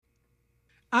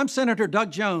I'm Senator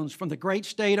Doug Jones from the great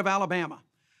state of Alabama.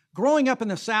 Growing up in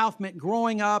the South meant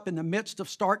growing up in the midst of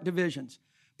stark divisions.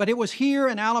 But it was here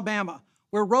in Alabama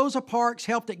where Rosa Parks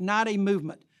helped ignite a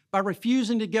movement by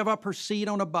refusing to give up her seat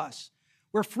on a bus,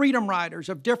 where freedom riders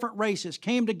of different races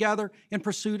came together in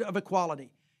pursuit of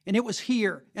equality. And it was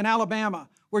here in Alabama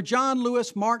where John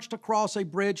Lewis marched across a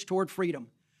bridge toward freedom.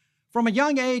 From a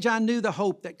young age, I knew the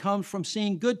hope that comes from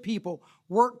seeing good people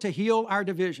work to heal our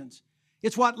divisions.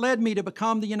 It's what led me to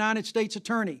become the United States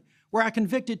Attorney, where I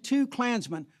convicted 2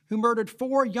 Klansmen who murdered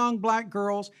 4 young black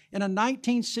girls in a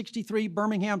 1963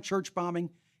 Birmingham church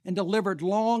bombing and delivered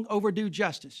long overdue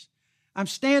justice. I'm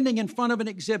standing in front of an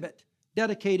exhibit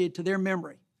dedicated to their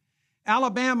memory.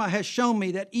 Alabama has shown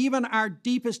me that even our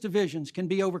deepest divisions can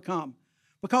be overcome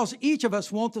because each of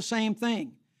us want the same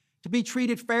thing, to be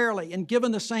treated fairly and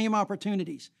given the same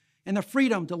opportunities and the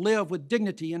freedom to live with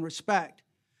dignity and respect.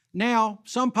 Now,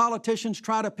 some politicians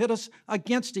try to pit us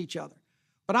against each other,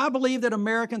 but I believe that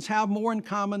Americans have more in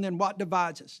common than what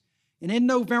divides us. And in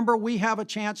November, we have a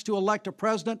chance to elect a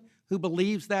president who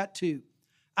believes that too.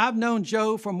 I've known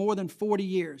Joe for more than 40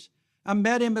 years. I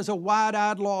met him as a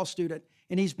wide-eyed law student,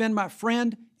 and he's been my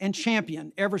friend and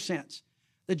champion ever since.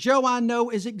 The Joe I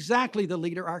know is exactly the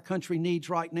leader our country needs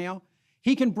right now.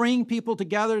 He can bring people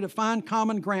together to find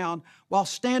common ground while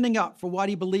standing up for what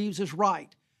he believes is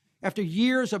right. After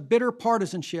years of bitter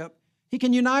partisanship, he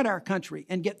can unite our country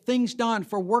and get things done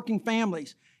for working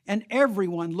families and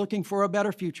everyone looking for a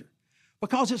better future.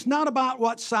 Because it's not about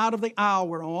what side of the aisle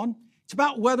we're on, it's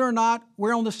about whether or not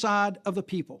we're on the side of the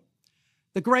people.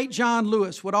 The great John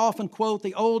Lewis would often quote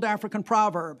the old African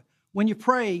proverb, "When you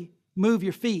pray, move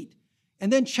your feet,"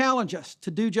 and then challenge us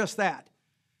to do just that.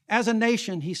 As a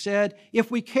nation, he said, if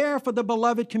we care for the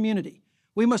beloved community,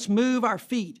 we must move our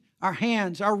feet, our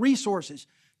hands, our resources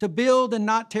to build and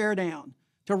not tear down,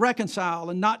 to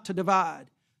reconcile and not to divide,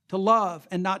 to love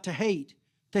and not to hate,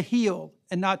 to heal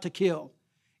and not to kill.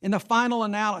 In the final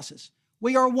analysis,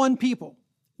 we are one people,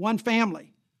 one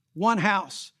family, one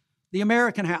house, the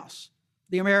American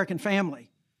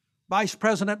family. Vice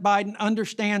President Biden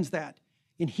understands that,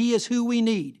 and he is who we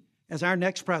need as our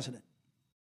next president.